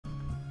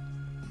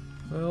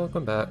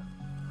Welcome back.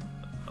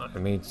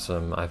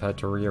 I've had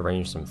to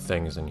rearrange some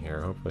things in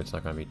here. Hopefully it's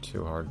not going to be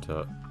too hard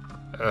to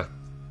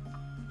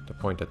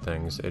point at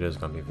things. It is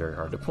going to be very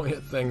hard to point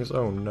at things.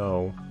 Oh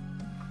no.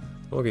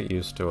 We'll get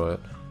used to it.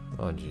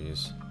 Oh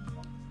jeez.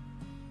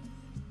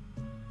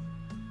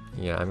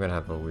 Yeah, I'm going to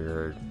have a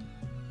weird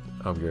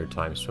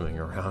time swimming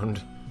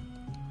around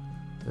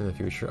in the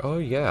future. Oh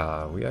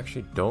yeah, we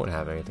actually don't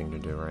have anything to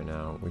do right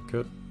now. We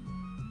could...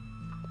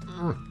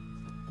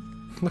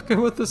 Look at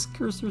what this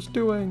cursor's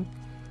doing!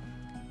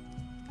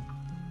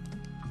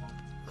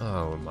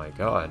 Oh my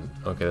god.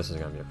 Okay, this is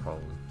gonna be a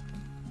problem.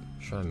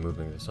 Try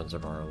moving the sensor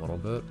bar a little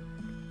bit.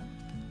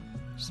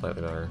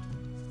 Slightly better.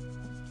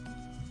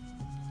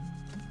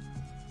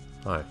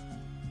 Hi.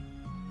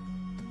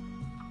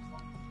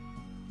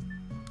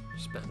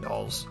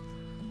 Spindles.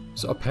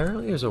 So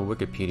apparently there's a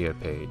Wikipedia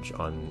page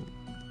on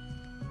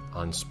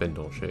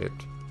spindle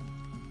shaped.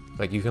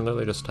 Like you can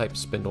literally just type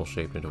spindle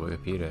shaped into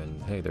Wikipedia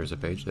and hey, there's a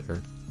page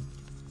there.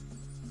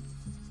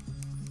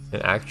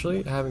 And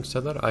actually, having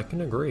said that, I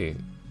can agree.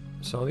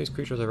 Some of these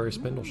creatures are very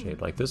spindle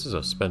shaped. Like this is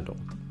a spindle.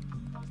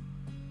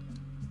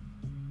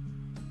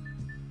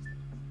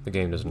 The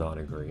game does not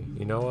agree.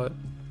 You know what?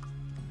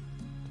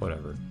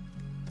 Whatever.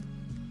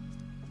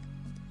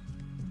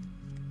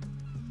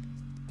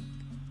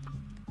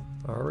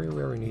 Are we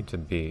where we need to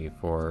be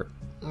for...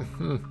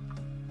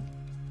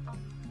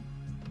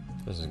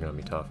 This is gonna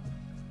be tough.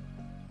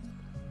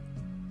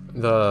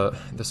 The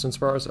sense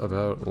bar is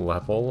about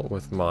level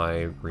with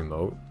my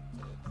remote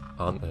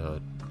on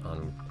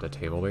the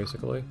table,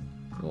 basically.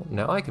 Well,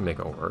 now I can make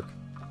it work.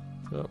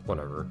 Oh,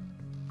 whatever.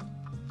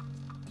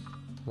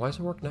 Why does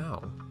it work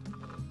now?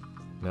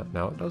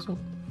 Now it doesn't?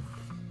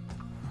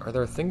 Are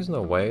there things in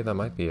the way? That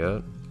might be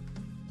it.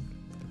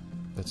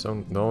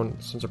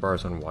 Sensor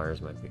bar's own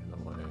wires might be in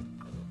the way.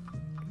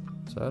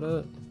 Is that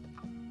it?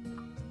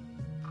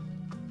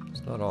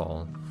 It's not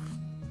all.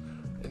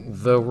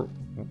 The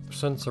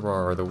sensor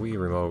bar, or the Wii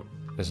remote,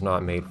 is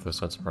not made for the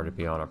sensor bar to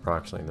be on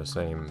approximately the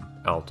same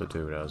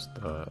altitude as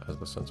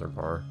the sensor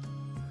bar.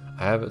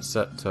 I have it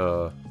set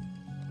to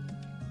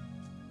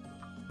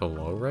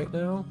below right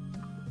now.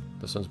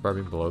 The sensor bar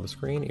being below the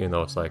screen, even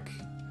though it's like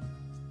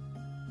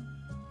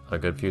a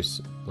good few,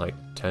 like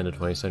 10 to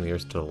 20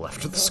 centimeters to the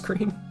left of the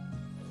screen,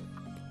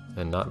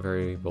 and not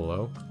very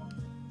below.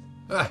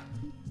 Ah,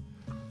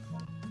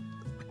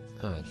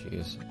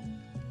 jeez.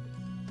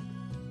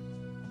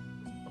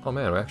 Oh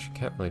man, we actually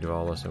can't really do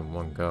all this in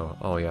one go.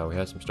 Oh yeah, we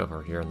had some stuff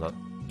over here on the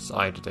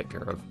side to take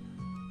care of.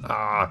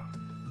 Ah!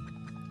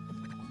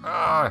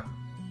 Ah!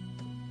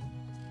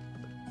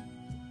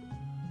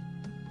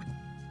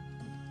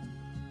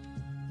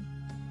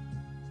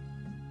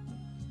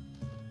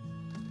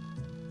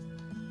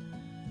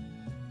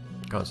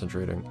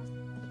 Concentrating.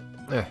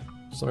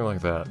 Something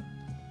like that.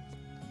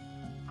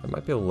 It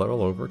might be a little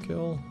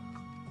overkill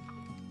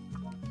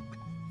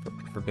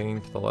for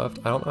being to the left.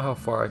 I don't know how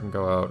far I can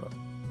go out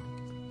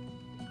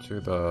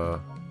to the...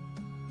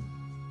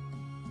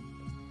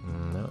 I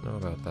don't know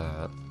about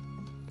that.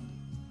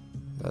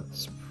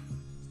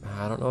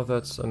 I don't know if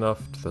that's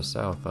enough to the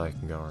south that I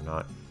can go or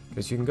not.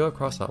 Because you can go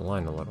across that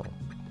line a little.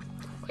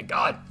 My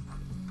god!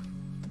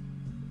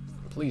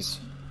 Please.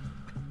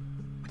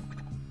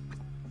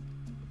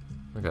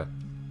 Okay.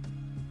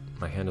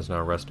 My hand is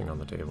now resting on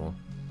the table.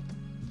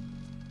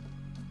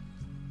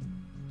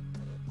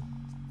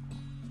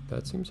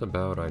 That seems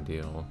about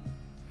ideal,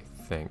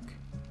 I think.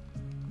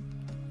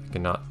 I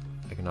cannot,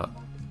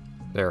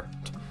 there.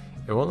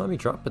 It won't let me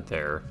drop it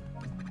there.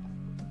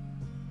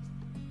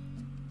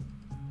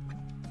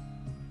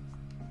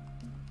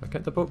 Why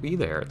can't the boat be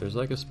there? There's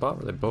like a spot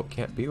where the boat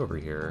can't be over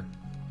here.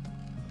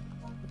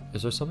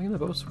 Is there something in the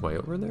boat's way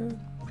over there?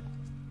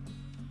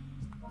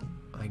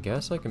 I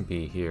guess I can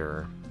be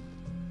here.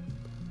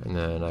 And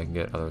then I can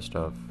get other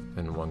stuff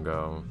in one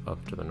go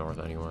up to the north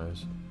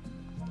anyways.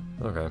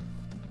 Okay.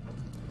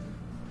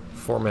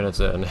 4 minutes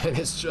in, and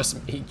it's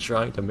just me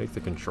trying to make the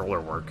controller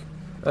work.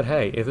 But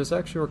hey, if this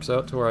actually works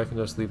out to where I can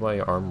just leave my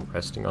arm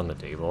resting on the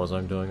table as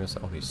I'm doing this,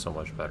 that'll be so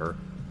much better.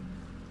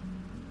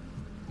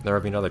 There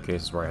have been other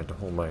cases where I had to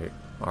hold my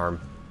arm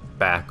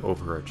back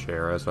over a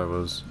chair as I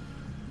was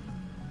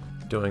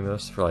doing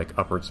this for like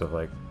upwards of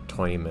like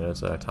 20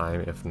 minutes at a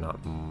time, if not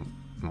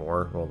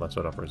more. Well, that's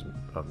what upwards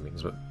of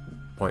means, but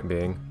point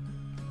being,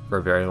 for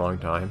a very long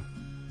time.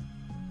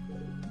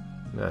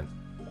 Man.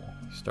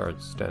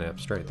 Started standing up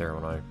straight there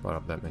when I brought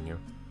up that menu.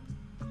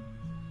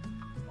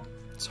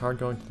 It's hard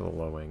going to the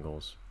low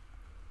angles.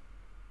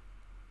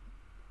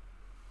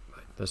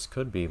 But this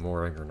could be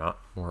more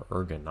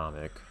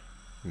ergonomic,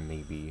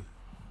 maybe.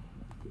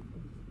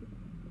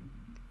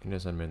 It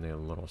is admittedly a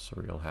little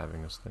surreal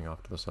having this thing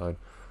off to the side.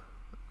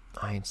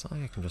 It's not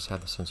like I can just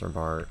have the sensor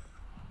bar.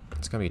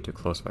 It's gonna be too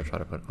close if I try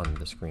to put it on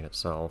the screen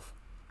itself,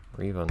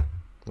 or even,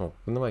 well,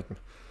 if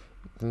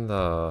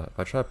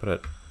I try to put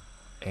it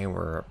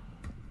anywhere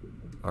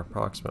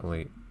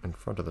approximately in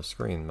front of the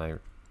screen,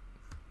 it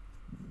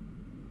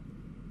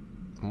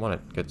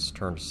gets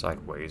turned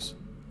sideways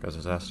because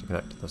it has to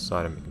connect to the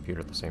side of my computer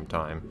at the same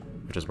time,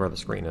 which is where the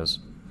screen is.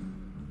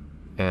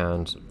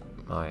 And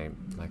my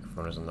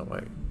microphone is in the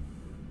way.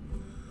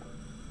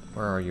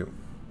 Where are you?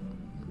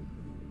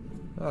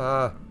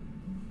 Ah!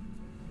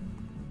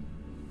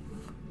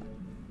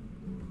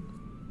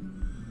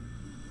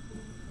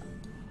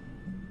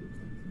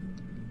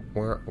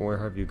 Where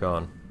have you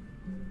gone?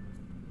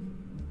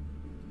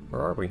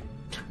 Where are we?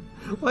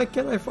 Why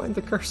can't I find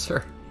the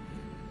cursor?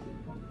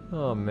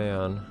 Oh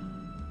man.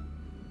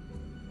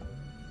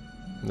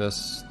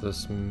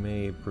 This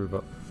may prove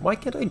up. Why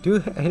can't I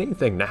do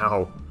anything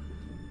now?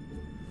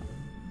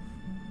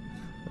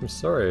 I'm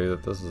sorry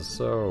that this is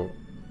so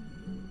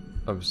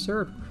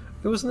absurd.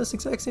 It was in this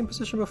exact same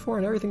position before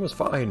and everything was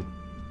fine.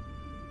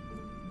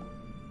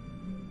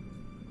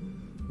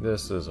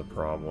 This is a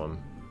problem.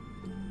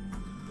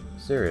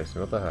 Seriously,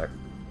 what the heck?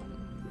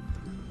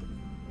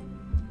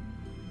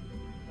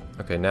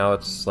 Okay, now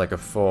it's like a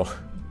full...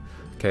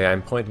 Okay,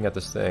 I'm pointing at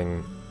this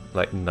thing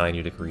like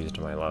 90 degrees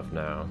to my left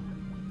now.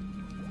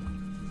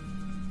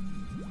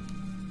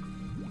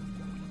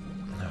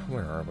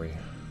 Where are we?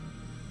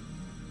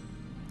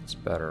 It's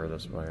better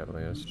this way at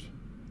least.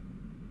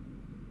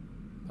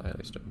 By at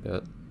least a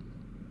bit.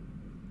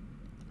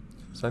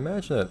 So I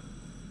imagine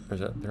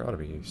that there ought to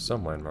be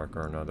some landmark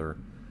or another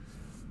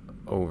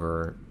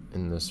over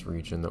in this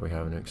region that we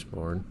haven't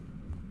explored.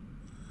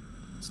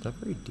 It's not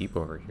very deep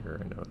over here,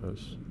 I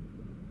notice.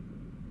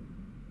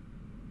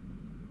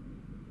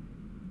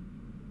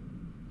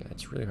 Yeah,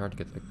 it's really hard to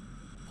get the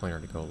pointer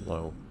to go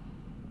low.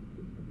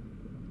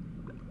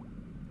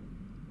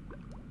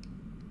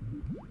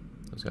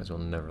 Those guys will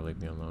never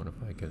leave me alone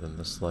if I give them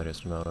the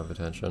slightest amount of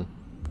attention.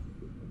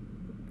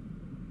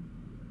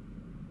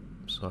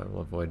 So I will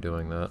avoid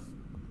doing that.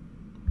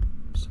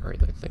 Sorry,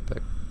 I think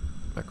that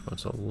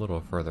microphone's a little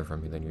further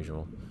from me than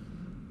usual.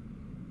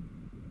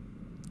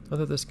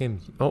 Although this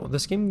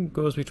game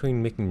goes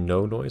between making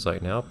no noise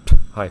like now,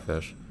 hi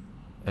fish,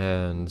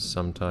 and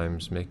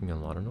sometimes making a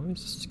lot of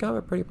noise. It's kind of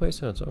a pretty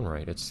place in its own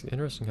right. It's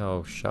interesting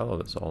how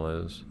shallow this all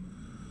is.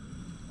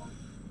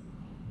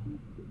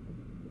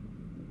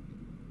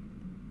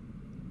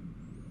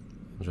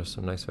 Just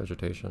some nice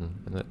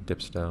vegetation, and that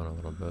dips down a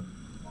little bit.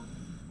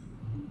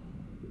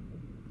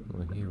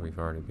 Well, here we've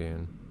already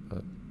been,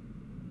 but...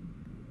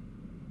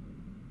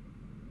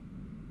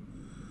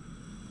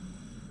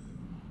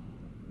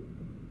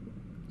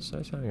 It's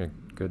nice having a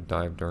good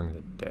dive during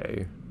the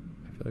day.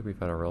 I feel like we've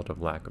had a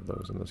relative lack of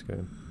those in this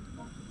game.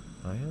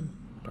 I am?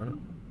 Darn it.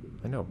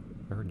 I know,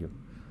 I heard you.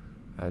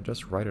 I had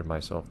just righted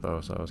myself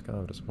though, so I was kind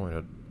of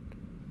disappointed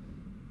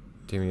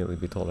to immediately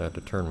be told I had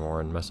to turn more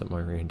and mess up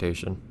my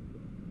orientation.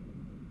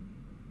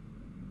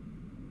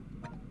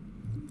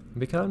 It'd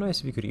be kind of nice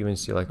if you could even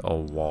see like a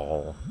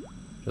wall.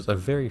 Just a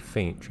very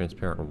faint,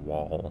 transparent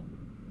wall.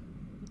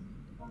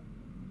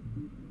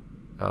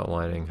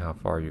 Outlining how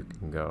far you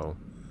can go.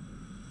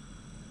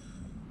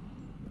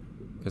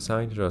 Because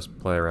having to just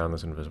play around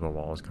this invisible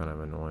wall is kind of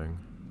annoying.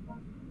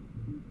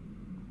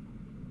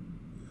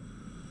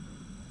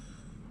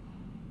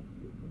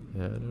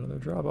 And another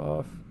drop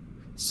off.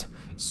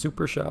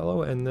 Super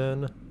shallow and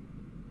then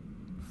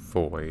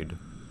void.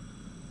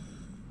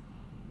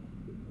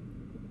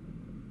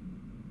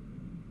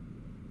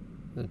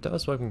 It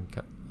does look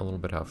a little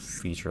bit how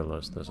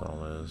featureless this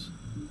all is.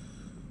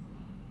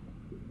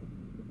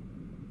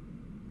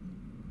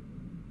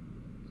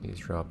 These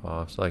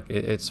drop-offs, like,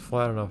 it's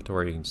flat enough to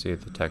where you can see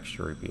the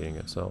texture repeating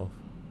itself.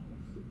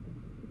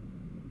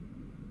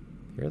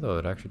 Here, though,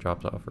 it actually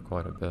drops off for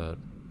quite a bit.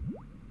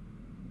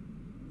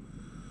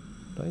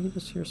 Did I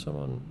just hear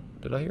someone...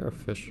 Did I hear a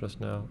fish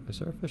just now? Is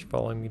there a fish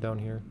following me down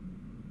here?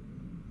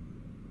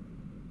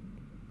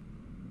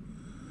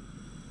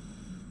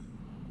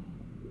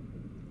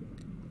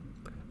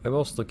 I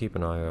will still keep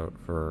an eye out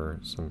for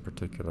some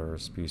particular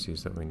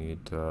species that we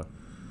need to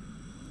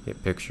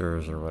get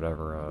pictures or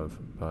whatever of,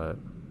 but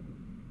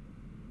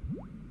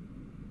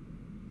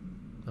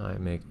I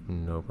make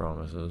no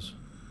promises.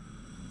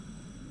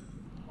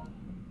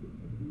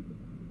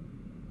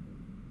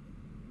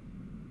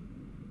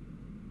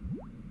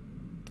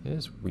 It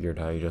is weird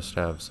how you just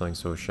have something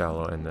so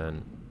shallow and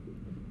then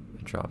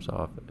it drops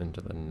off into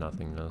the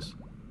nothingness.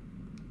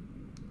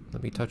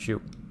 Let me touch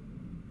you.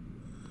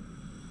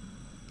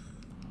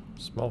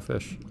 Small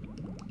fish.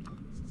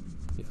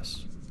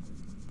 Yes.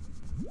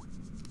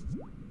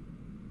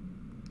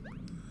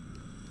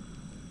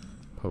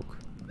 Poke.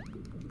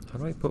 How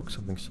do I poke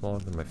something smaller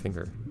than my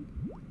finger?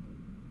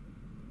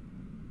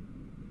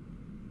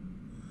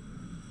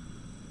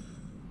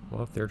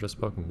 Well, if they're just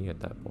poking me at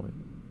that point.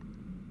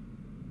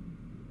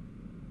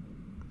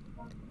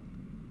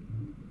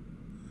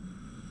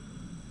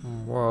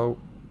 Whoa.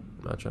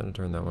 Not trying to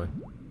turn that way.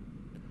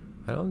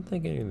 I don't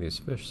think any of these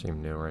fish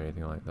seem new or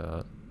anything like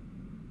that.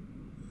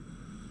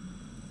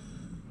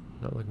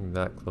 Not looking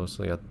that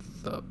closely at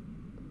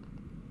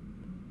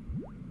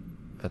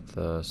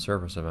the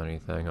surface of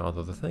anything,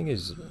 although the thing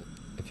is,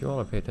 if you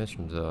want to pay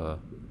attention to the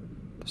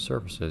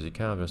surfaces, you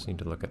kind of just need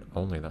to look at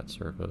only that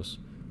surface,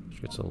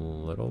 which gets a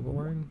little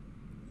boring.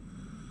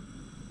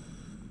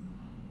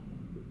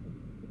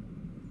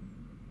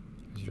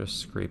 You're just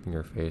scraping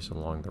your face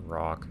along the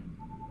rock.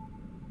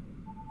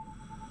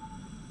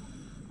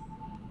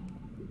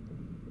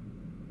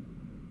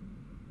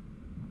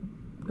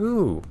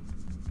 Ooh!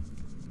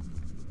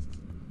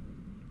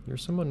 You're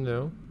someone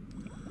new.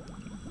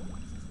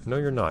 No,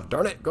 you're not.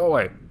 Darn it! Go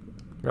away!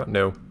 You're not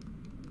new.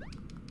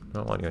 I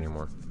don't want you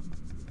anymore.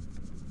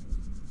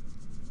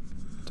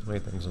 Too many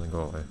things and then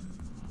go away.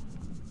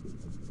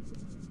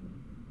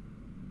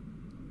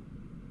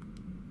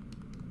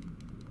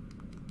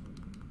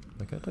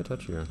 Why can't I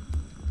touch you? I'm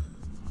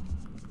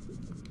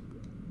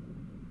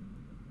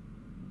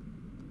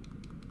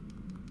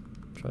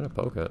trying to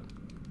poke it.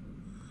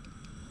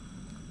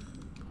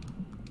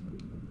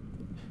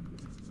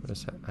 What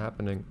is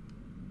happening?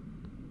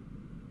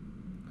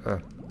 Do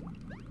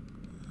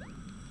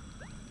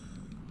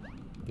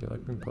you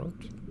like being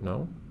poked?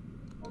 No?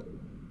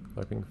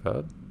 Like being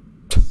fed?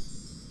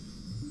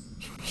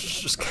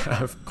 Just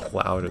kind of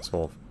cloud its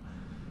whole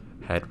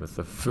head with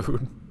the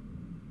food.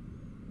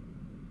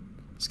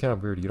 It's kind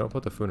of weird. You don't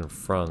put the food in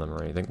front of them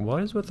or anything.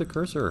 What is with the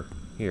cursor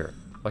here?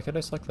 Why can't I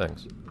select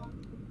things?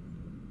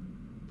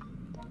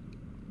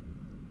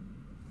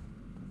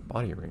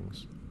 Body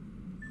rings.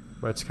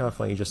 But it's kind of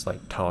funny. You just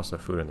like toss the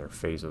food in their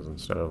faces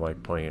instead of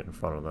like putting it in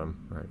front of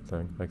them or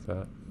anything like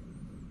that.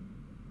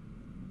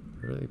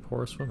 Really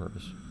poor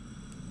swimmers.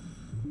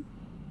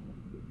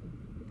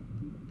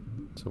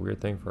 It's a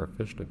weird thing for a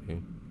fish to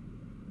be.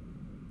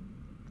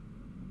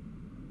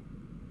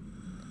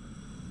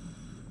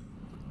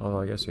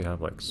 Although I guess you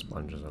have like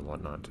sponges and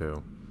whatnot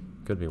too.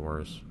 Could be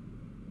worse.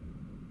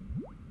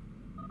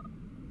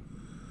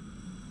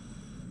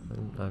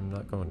 I'm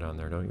not going down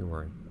there, don't you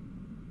worry.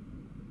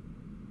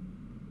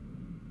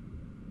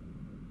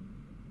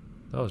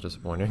 That was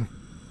disappointing.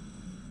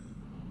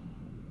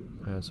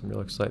 I had some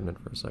real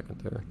excitement for a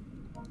second there.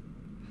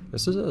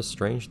 This is a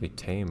strangely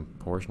tame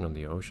portion of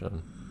the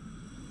ocean.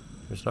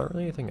 There's not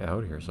really anything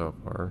out here so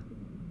far.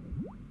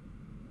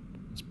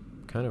 It's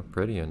kind of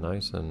pretty and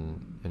nice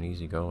and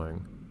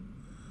easygoing.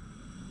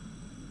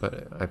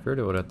 But I feared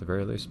it would at the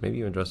very least maybe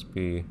even just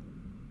be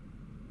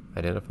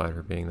identified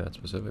for being that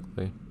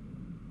specifically.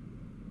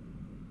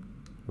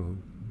 Ooh.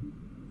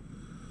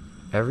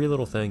 Every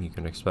little thing you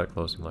can expect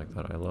closing like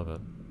that, I love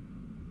it.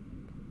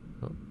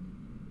 Oh,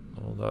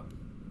 hold up.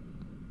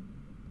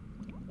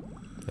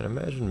 And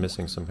imagine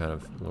missing some kind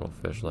of little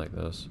fish like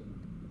this.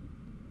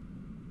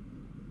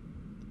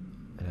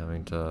 And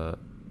having to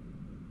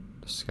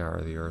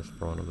scour the earth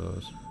for one of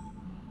those.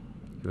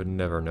 You would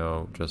never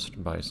know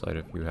just by sight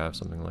if you have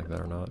something like that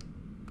or not.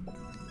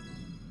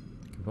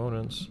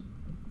 Components.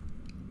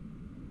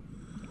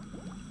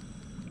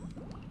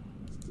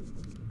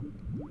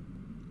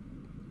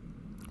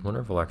 I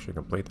wonder if we'll actually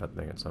complete that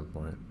thing at some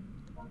point.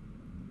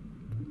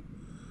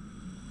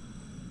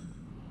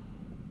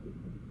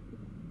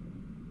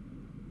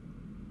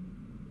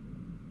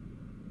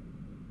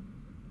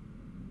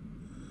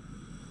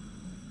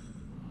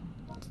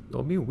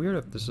 It'll be weird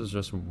if this is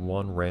just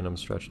one random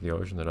stretch of the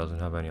ocean that doesn't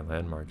have any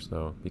landmarks,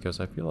 though, because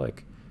I feel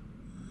like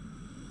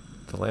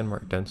the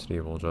landmark density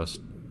will just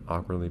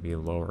awkwardly be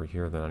lower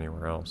here than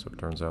anywhere else if it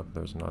turns out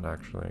there's not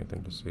actually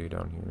anything to see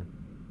down here.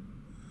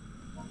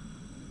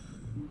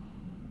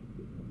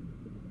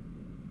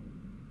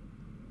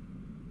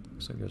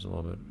 Looks like there's a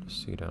little bit to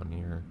see down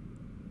here.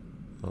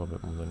 A little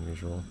bit more than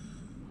usual.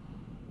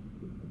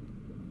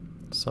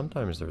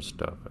 Sometimes there's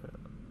stuff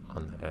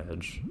on the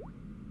edge.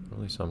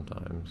 Only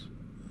sometimes.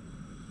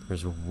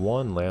 There's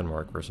one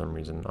landmark for some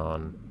reason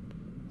on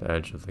the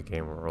edge of the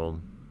game world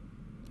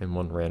in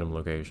one random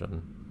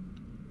location.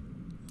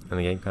 And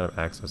the game kind of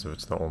acts as if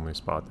it's the only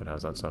spot that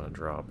has that sudden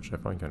drop, which I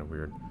find kind of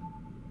weird.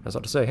 I was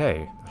about to say,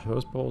 hey, are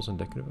those bowls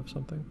indicative of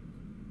something?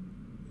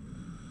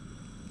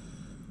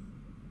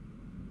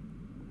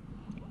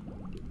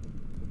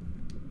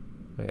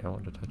 Hey, I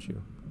want to touch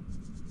you.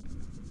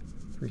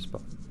 3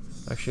 spot.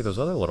 Actually, those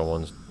other little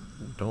ones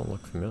don't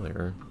look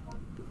familiar.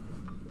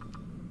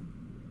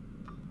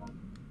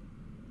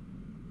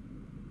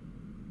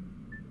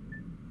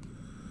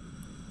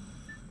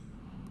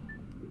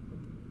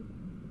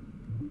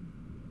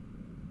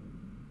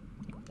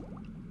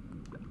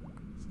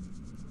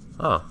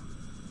 Ah,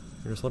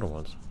 they're just little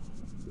ones.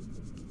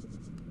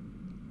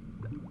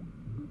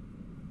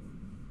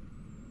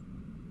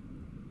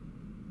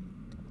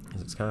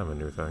 It's kind of a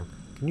new thing.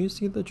 Can you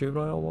see the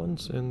juvenile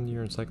ones in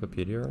your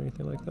encyclopedia or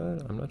anything like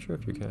that? I'm not sure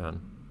if you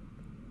can.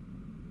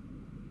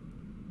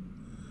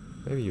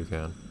 Maybe you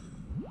can.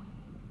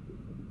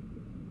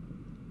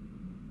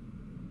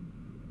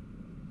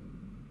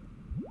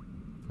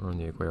 Or in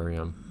the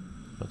aquarium.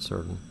 Not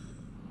certain.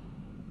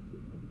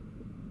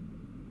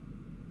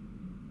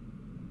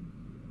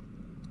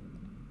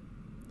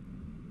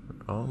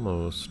 We're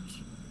almost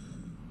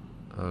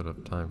out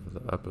of time for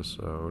the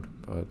episode,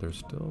 but there's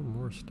still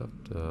more stuff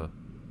to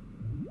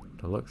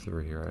look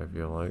through here, I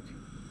feel like.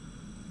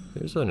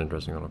 There's an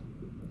interesting little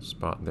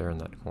spot there in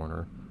that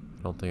corner.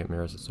 I don't think it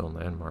mirrors its own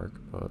landmark,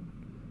 but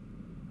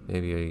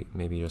maybe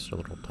just a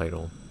little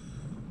title.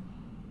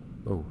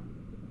 Oh,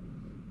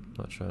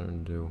 not trying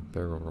to do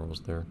barrel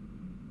rolls there.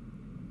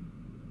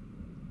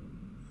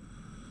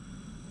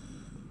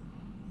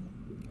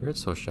 Here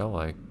it's so shallow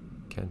I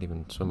can't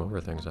even swim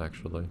over things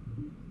actually.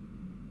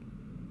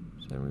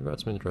 So And we've got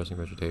some interesting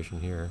vegetation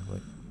here.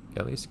 Like,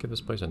 at least give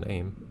this place a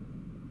name.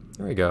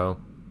 There we go.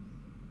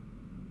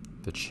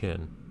 The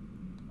Chin.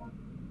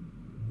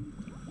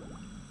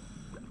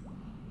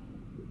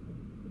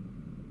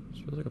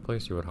 This feels like a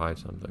place you would hide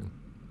something,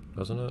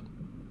 doesn't it?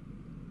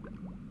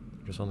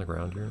 Just on the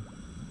ground here.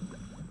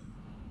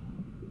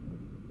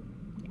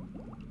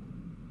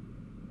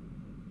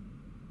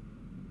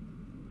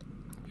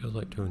 Feels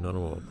like too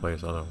notable a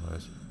place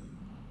otherwise.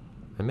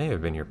 I may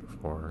have been here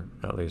before.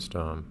 At least,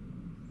 I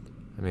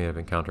may have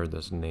encountered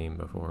this name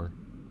before.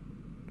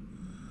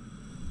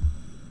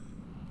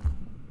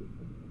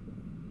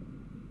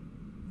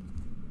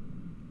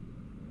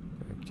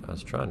 I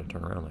was trying to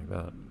turn around like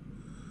that.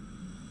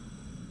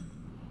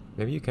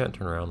 Maybe you can't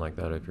turn around like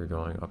that if you're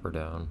going up or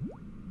down.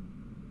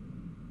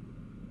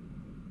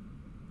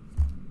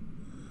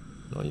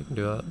 No, you can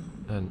do that,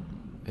 and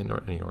in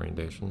any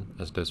orientation,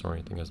 as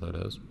disorienting as that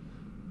is.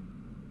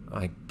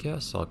 I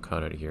guess I'll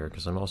cut it here,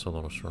 because I'm also a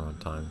little short on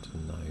time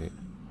tonight.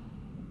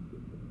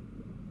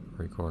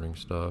 Recording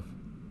stuff.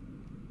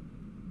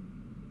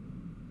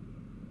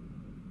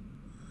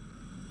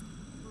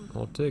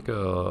 We'll take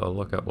a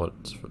look at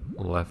what's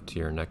left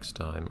here next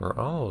time. We're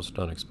almost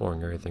done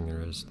exploring everything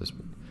there is this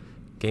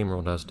game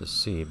world has to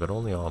see, but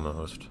only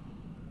almost.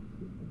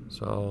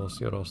 So I'll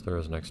see what else there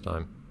is next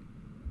time.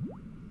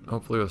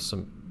 Hopefully with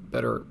some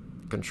better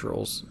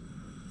controls.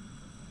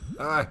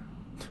 Ah!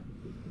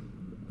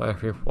 Bye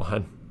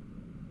everyone.